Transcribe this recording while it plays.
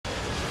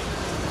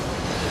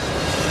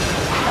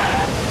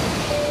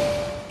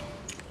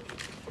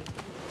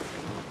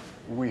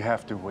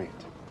have to wait.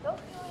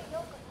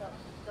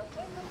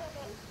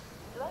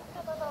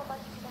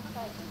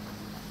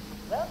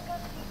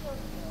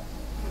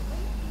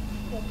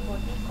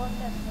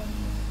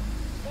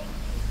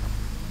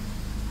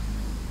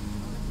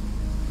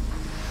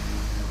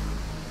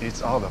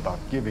 It's all about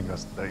giving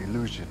us the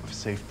illusion of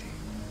safety.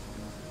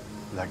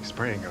 Like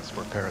spraying us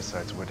for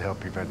parasites would help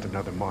prevent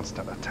another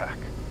monster attack.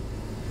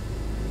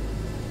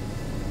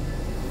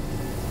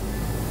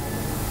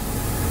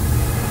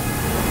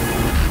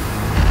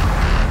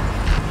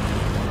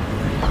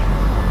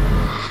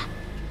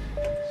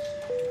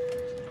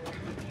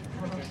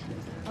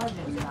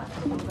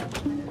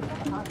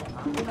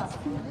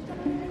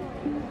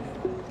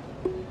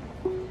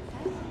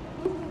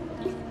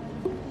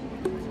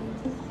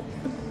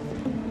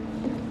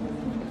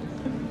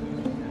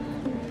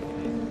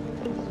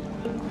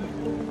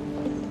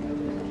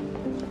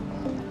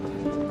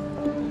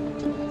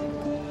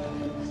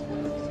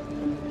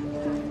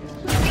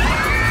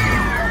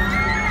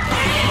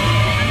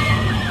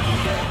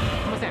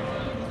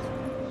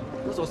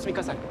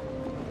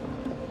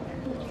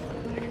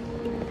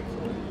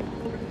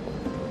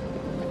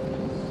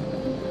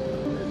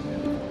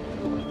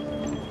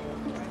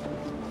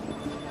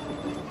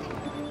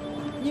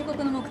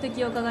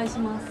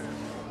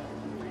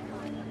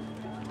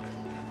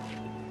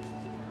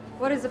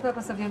 What is the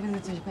purpose of your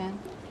visit to Japan?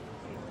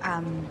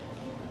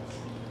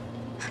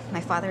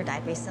 My father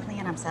died recently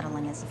and I'm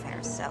settling his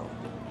affairs, so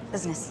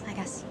business, I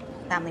guess.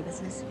 Family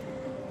business.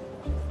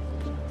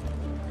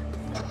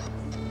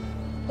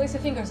 Place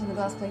your fingers on the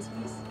glass plate,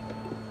 please.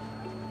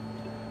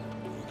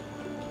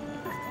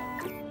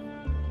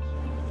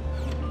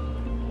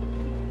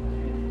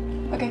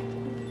 Okay.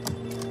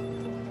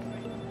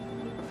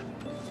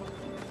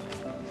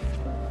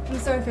 I'm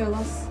sorry for your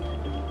loss.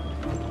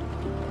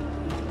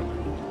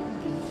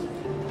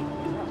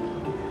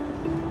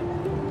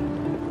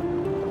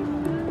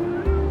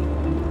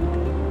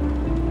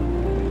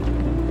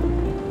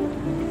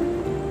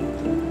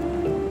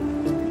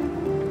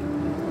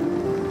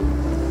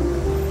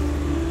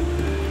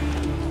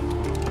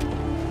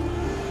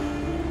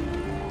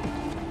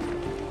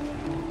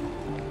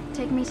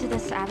 Take me to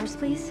this address,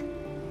 please.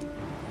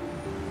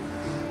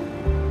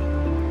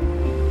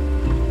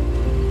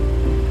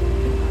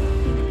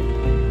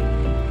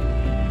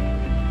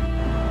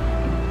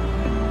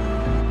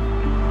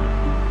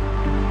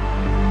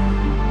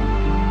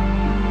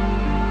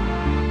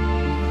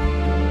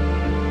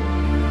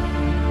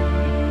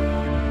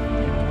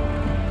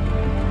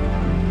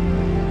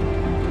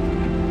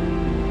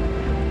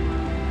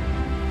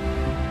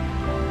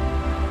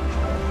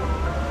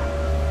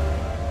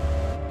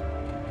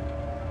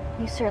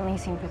 You certainly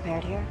seem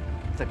prepared here.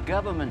 The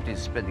government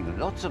is spending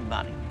lots of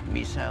money.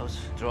 Missiles,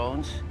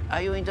 drones.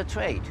 Are you in the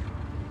trade?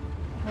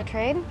 The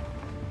trade?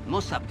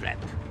 Mossad.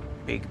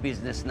 Big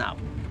business now.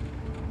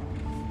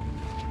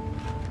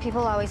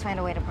 People always find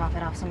a way to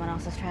profit off someone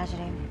else's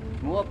tragedy.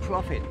 More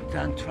profit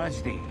than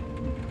tragedy.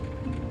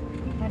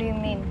 What do you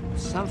mean?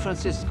 San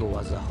Francisco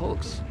was a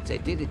hoax. They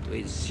did it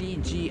with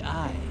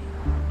CGI.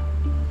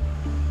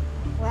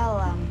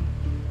 Well,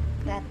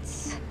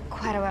 that's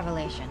quite a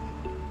revelation.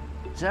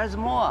 There's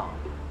more.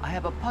 I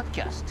have a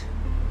podcast.